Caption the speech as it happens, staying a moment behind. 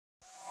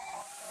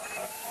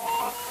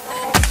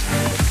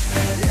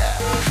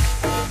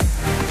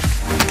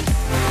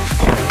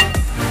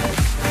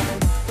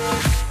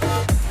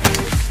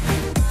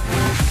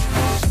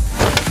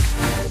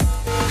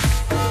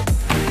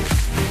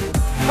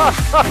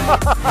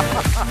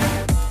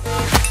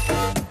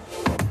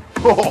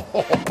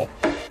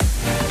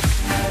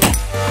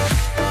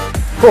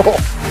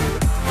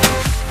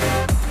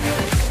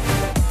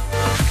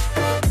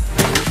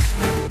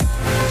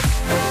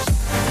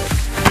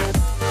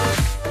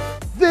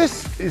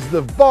This is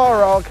the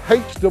Weihrauch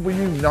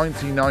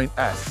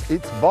HW99S.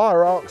 It's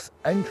Weihrauch's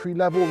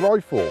entry-level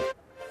rifle.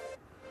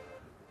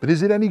 But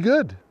is it any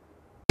good?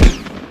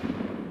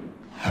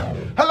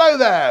 Hello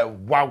there,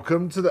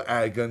 welcome to the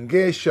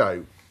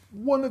AirgunGearShow.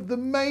 One of the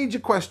major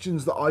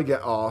questions that I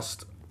get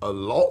asked a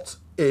lot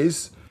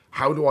is,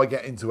 how do I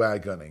get into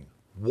airgunning?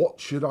 What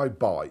should I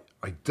buy?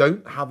 I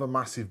don't have a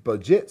massive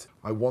budget.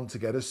 I want to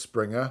get a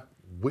Springer.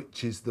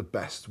 Which is the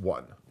best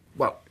one?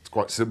 Well, it's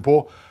quite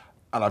simple,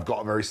 and I've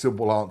got a very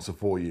simple answer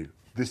for you.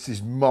 This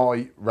is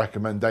my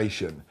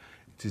recommendation.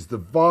 It is the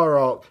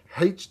Weihrauch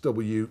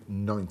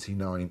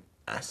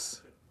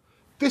HW99S.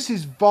 This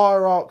is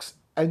Weihrauch's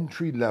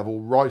entry-level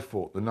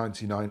rifle, the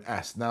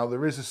 99S. Now,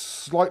 there is a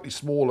slightly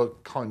smaller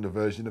kind of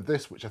version of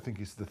this, which I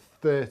think is the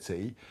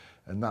 30,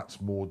 and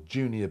that's more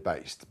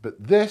junior-based.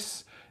 But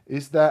this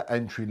is their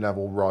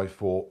entry-level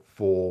rifle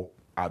for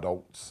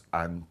adults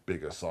and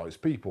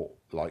bigger-sized people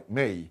like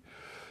me.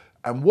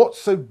 And what's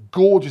so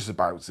gorgeous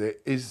about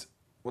it is,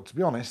 well, to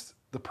be honest,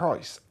 the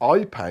price.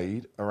 I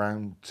paid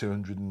around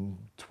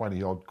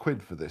 220 odd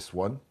quid for this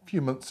one a few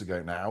months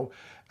ago now,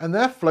 and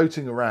they're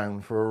floating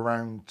around for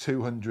around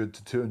 200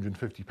 to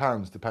 250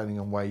 pounds depending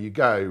on where you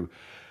go.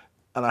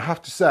 And I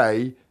have to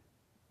say,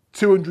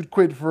 200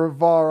 quid for a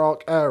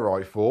Weihrauch air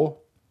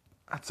rifle,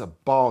 that's a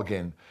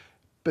bargain.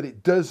 But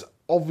it does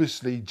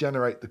obviously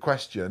generate the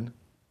question,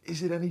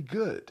 is it any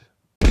good?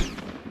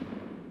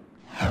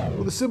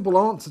 Well, the simple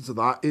answer to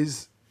that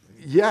is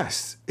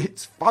yes,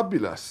 it's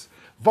fabulous.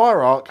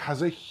 Weihrauch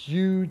has a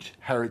huge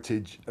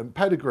heritage and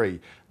pedigree.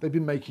 They've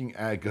been making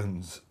air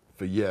guns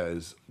for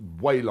years,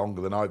 way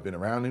longer than I've been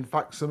around. In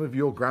fact, some of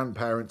your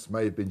grandparents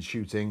may have been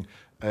shooting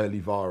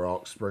early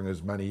Weihrauch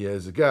Springers many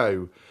years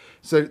ago.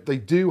 So they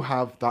do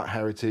have that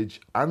heritage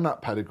and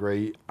that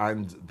pedigree,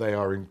 and they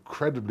are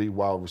incredibly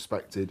well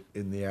respected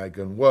in the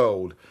airgun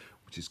world,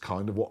 which is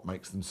kind of what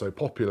makes them so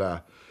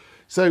popular.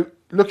 So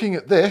looking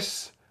at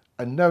this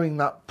and knowing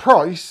that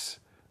price,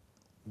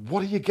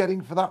 what are you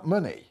getting for that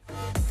money?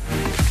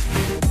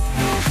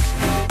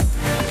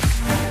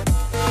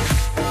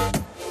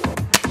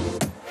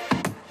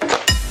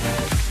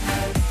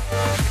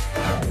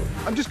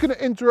 I'm just going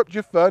to interrupt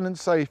your fun and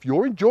say, if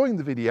you're enjoying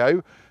the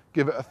video,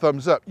 give it a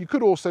thumbs up. You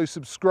could also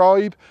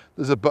subscribe.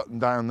 There's a button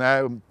down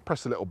there, and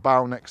press a little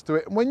bell next to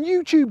it. And when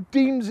YouTube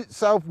deems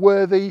itself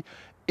worthy,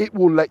 it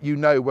will let you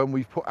know when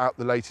we've put out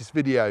the latest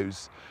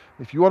videos.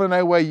 If you want to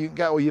know where you can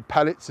get all your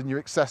pellets and your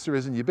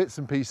accessories and your bits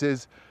and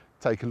pieces,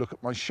 take a look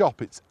at my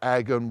shop. It's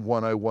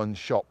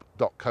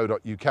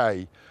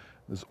Airgun101shop.co.uk.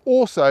 There's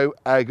also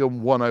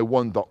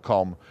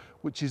Airgun101.com,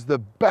 which is the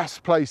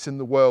best place in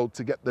the world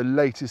to get the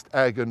latest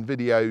airgun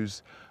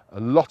videos a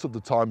lot of the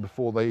time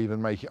before they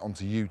even make it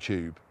onto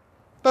YouTube.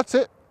 That's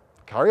it,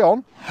 carry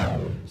on.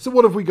 So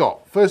what have we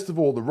got? First of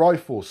all, the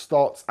rifle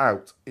starts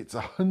out, it's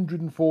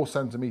 104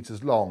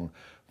 centimeters long.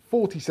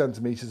 40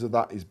 centimeters of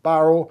that is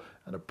barrel,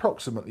 and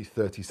approximately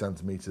 30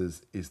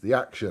 centimeters is the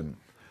action.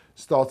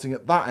 Starting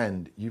at that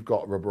end, you've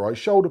got a rubberized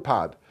shoulder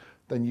pad.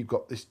 Then you've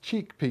got this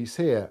cheek piece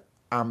here,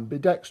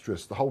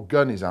 ambidextrous. The whole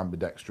gun is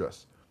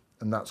ambidextrous.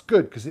 And that's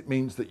good because it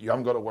means that you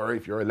haven't got to worry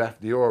if you're a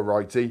lefty or a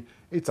righty,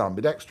 it's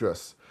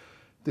ambidextrous.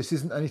 This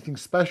isn't anything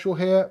special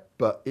here,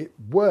 but it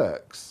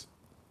works.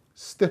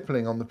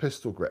 Stippling on the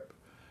pistol grip.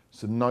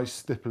 Some nice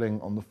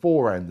stippling on the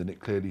fore end, and it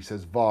clearly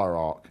says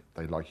Weihrauch.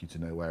 They'd like you to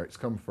know where it's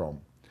come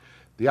from.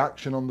 The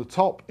action on the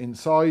top,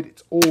 inside,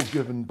 it's all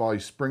given by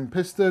spring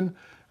piston.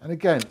 And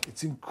again,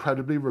 it's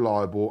incredibly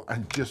reliable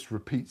and just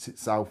repeats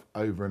itself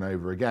over and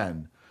over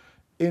again.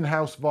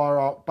 In-house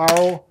Weihrauch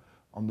barrel.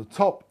 On the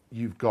top,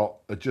 you've got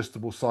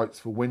adjustable sights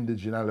for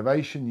windage and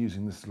elevation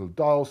using this little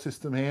dial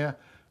system here,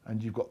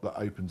 and you've got the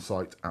open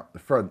sight at the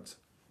front.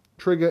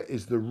 Trigger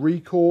is the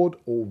record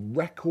or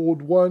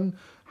record one,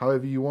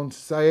 however you want to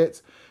say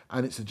it,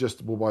 and it's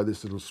adjustable by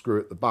this little screw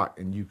at the back,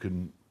 and you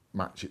can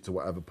match it to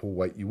whatever pull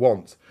weight you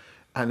want.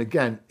 And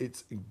again,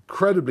 it's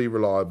incredibly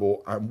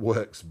reliable and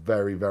works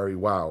very, very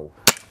well.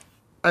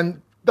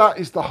 And that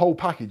is the whole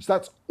package.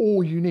 That's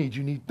all you need.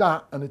 You need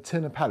that and a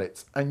tin of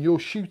pellets, and you're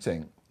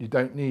shooting. You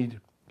don't need,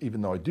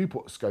 even though I do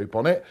put a scope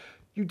on it,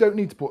 you don't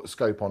need to put a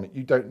scope on it.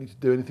 You don't need to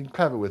do anything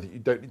clever with it. You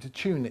don't need to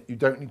tune it. You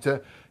don't need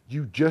to,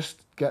 you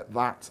just get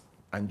that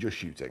and you're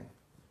shooting.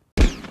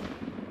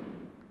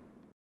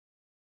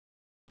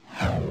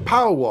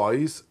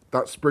 Power-wise,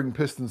 that spring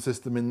piston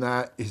system in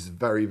there is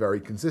very, very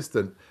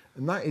consistent,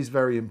 and that is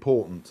very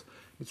important.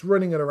 It's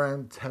running at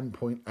around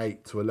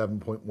 10.8 to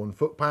 11.1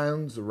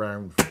 foot-pounds,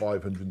 around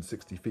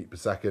 560 feet per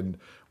second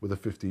with a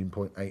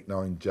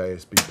 15.89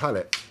 JSB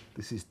pellet.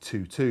 This is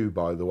 2.2,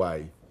 by the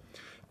way.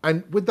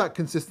 And with that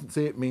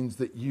consistency, it means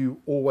that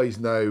you always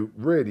know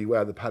really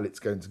where the pellet's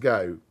going to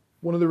go.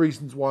 One of the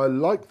reasons why I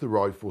like the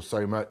rifle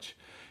so much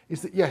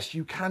is that, yes,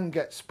 you can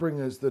get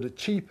springers that are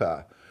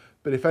cheaper,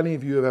 But if any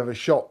of you have ever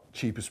shot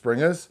cheaper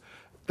springers,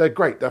 they're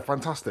great, they're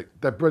fantastic,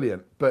 they're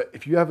brilliant. But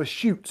if you ever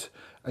shoot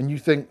and you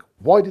think,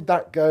 why did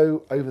that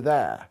go over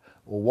there?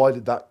 Or why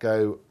did that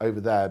go over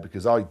there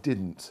because I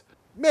didn't?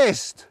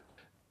 Missed!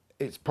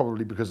 It's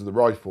probably because of the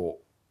rifle.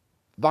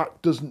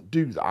 That doesn't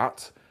do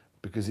that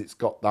because it's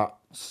got that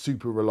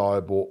super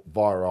reliable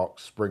Weihrauch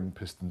spring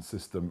piston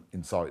system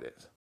inside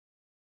it.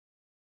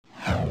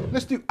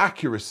 Let's do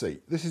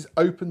accuracy. This is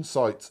open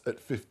sights at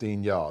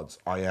 15 yards.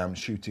 I am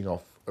shooting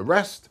off a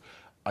rest.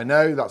 I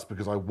know that's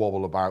because I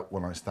wobble about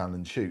when I stand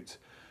and shoot.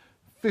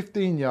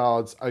 15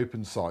 yards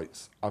open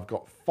sights. I've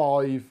got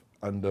 5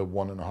 under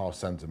 1.5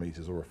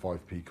 centimeters or a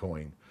 5p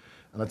coin.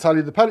 And I tell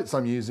you, the pellets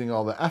I'm using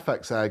are the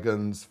FX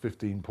Airguns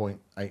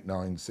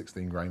 15.89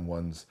 16 grain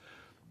ones.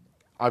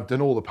 I've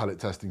done all the pellet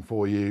testing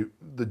for you.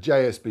 The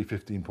JSB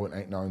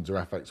 15.89s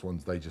are FX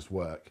ones, they just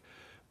work.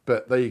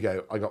 But there you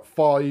go, I got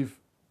 5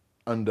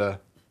 under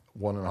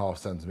 1.5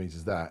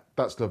 centimeters there.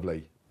 That's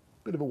lovely.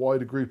 Bit of a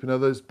wider group in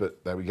others,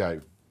 but there we go.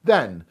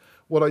 Then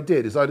what I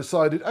did is I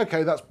decided,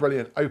 okay, that's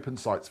brilliant, open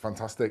sights,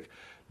 fantastic.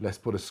 Let's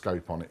put a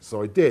scope on it.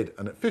 So I did,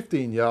 and at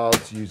 15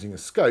 yards using a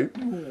scope,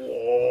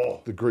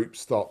 the groups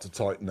start to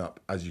tighten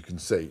up, as you can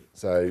see.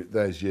 So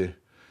there's your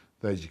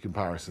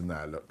comparison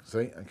there, look,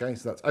 see? Okay,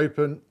 so that's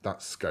open,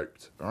 that's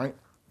scoped, all right?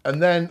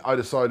 And then I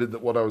decided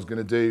that what I was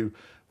gonna do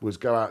was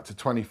go out to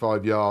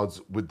 25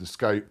 yards with the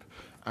scope,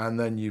 and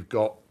then you've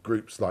got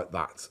groups like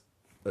that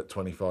at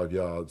 25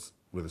 yards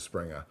with a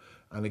Springer.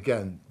 And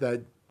again,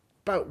 they're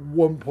about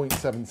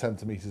 1.7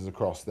 centimeters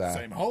across there.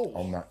 Same hole.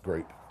 On that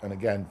group. And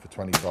again, for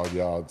 25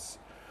 yards,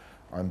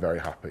 I'm very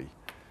happy.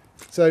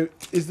 So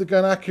is the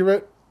gun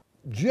accurate?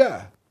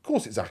 Yeah, of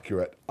course it's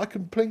accurate. I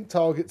can plink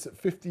targets at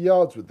 50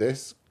 yards with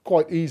this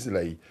quite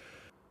easily.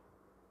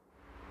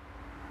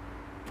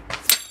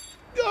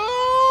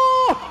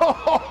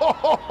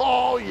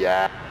 Oh,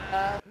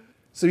 yeah.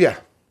 So yeah,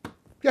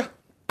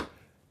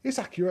 it's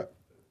accurate.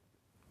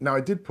 Now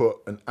I did put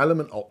an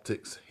Element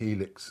Optics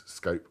Helix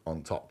scope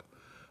on top.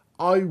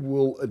 I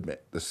will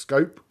admit the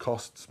scope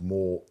costs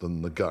more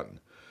than the gun.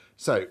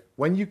 So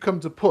when you come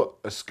to put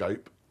a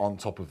scope on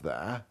top of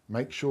there,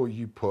 make sure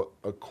you put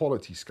a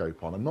quality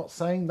scope on. I'm not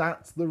saying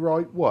that's the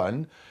right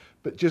one,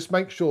 but just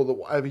make sure that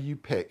whatever you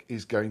pick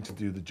is going to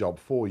do the job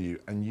for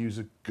you, and use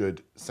a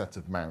good set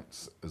of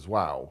mounts as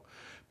well.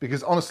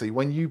 Because honestly,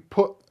 when you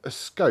put a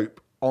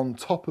scope on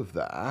top of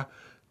there,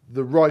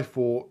 the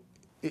rifle,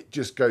 it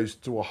just goes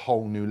to a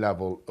whole new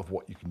level of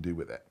what you can do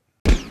with it.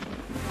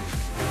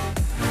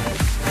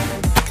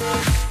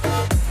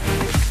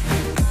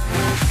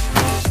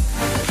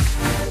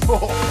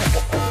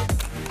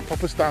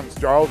 Proper stance,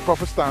 Giles,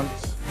 proper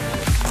stance.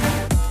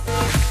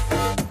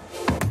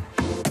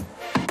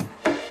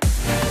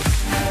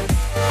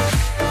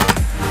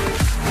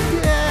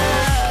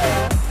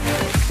 Yeah!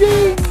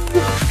 Ding!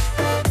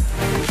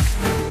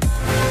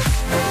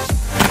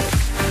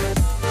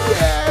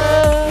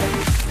 Yeah!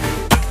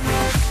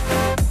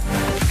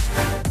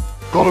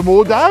 Got them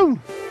all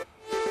down.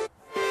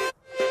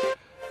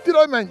 Did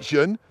I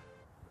mention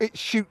it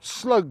shoots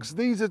slugs?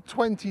 These are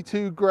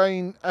 22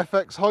 grain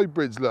FX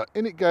hybrids, look,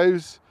 in it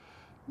goes,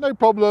 no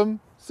problem,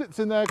 sits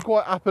in there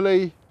quite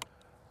happily.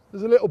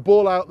 There's a little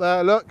ball out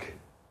there, look.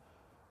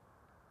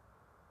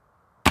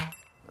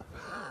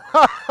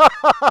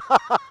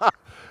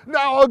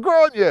 Now I'll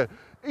grant you,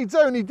 it's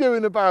only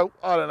doing about,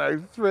 I don't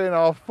know,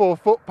 3.5, 4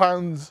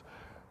 foot-pounds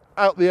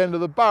out the end of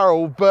the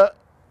barrel, but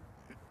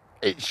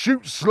it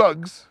shoots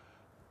slugs.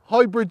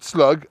 Hybrid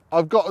slug,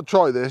 I've got to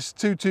try this,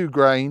 22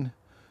 grain.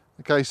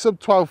 Okay, sub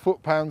 12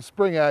 foot-pound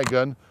spring air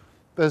gun.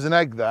 There's an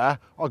egg there,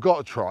 I've got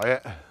to try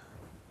it.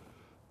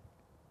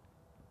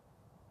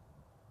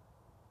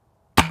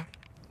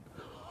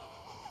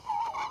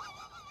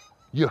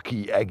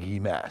 Yucky, eggy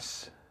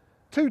mess.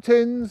 2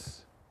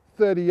 tins,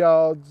 30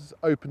 yards,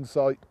 open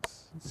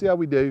sights. See how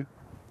we do.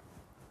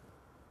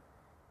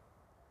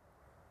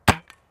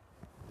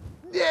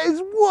 There's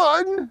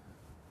one!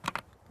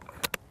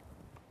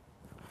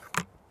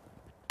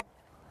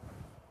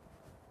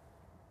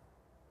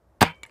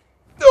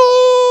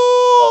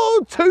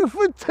 Oh, 2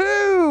 for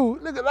 2!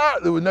 Look at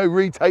that, there were no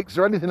retakes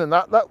or anything in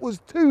that. That was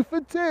 2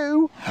 for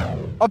 2.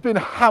 I've been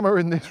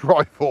hammering this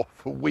rifle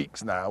for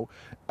weeks now.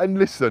 And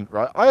listen,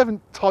 right, I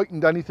haven't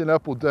tightened anything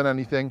up or done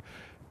anything.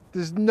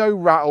 There's no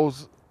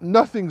rattles,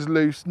 nothing's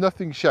loose,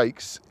 nothing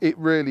shakes. It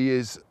really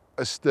is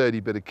a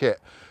sturdy bit of kit.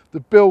 The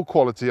build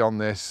quality on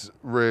this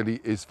really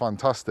is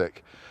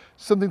fantastic.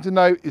 Something to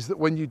note is that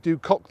when you do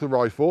cock the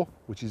rifle,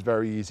 which is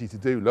very easy to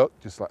do, look,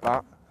 just like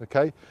that,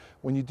 okay?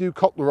 When you do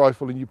cock the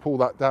rifle and you pull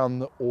that down,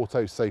 the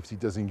auto safety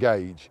does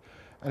engage.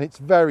 And it's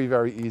very,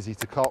 very easy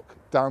to cock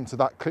down to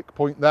that click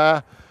point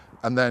there,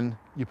 and then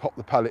you pop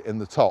the pellet in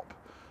the top.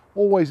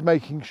 Always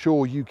making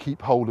sure you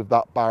keep hold of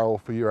that barrel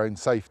for your own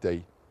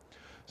safety.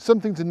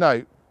 Something to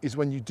note is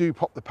when you do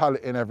pop the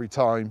pellet in every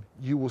time,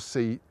 you will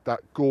see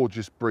that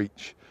gorgeous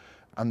breech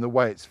and the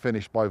way it's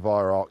finished by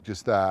Weihrauch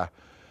just there.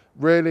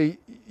 Really,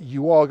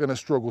 you are going to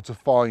struggle to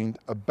find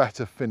a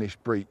better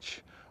finished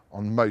breech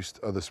on most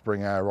other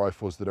spring air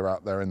rifles that are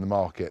out there in the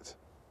market.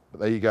 But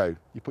there you go.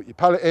 You put your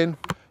pellet in,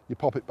 you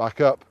pop it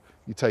back up,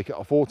 you take it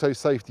off auto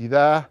safety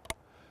there,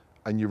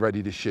 and you're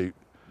ready to shoot.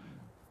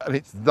 And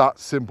it's that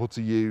simple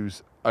to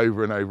use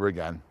over and over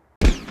again.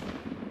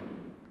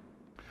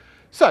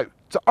 So,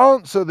 to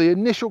answer the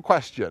initial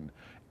question,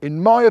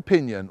 in my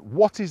opinion,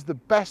 what is the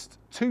best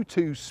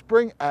 2.2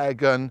 spring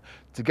airgun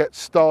to get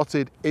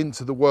started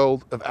into the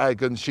world of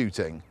airgun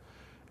shooting?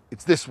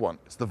 It's this one.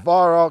 It's the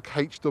Weihrauch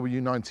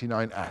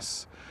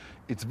HW99S.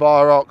 It's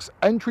Weihrauch's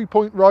entry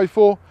point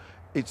rifle.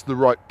 It's the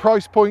right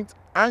price point,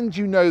 and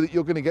you know that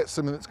you're going to get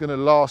something that's going to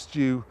last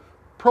you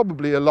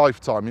probably a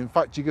lifetime. In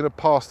fact, you're going to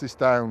pass this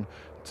down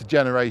to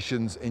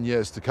generations in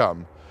years to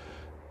come.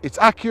 It's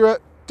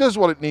accurate, does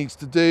what it needs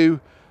to do.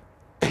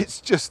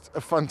 It's just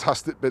a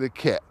fantastic bit of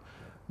kit.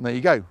 And there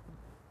you go.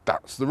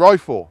 That's the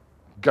rifle.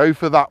 Go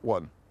for that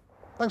one.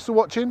 Thanks for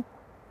watching.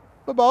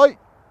 Bye-bye.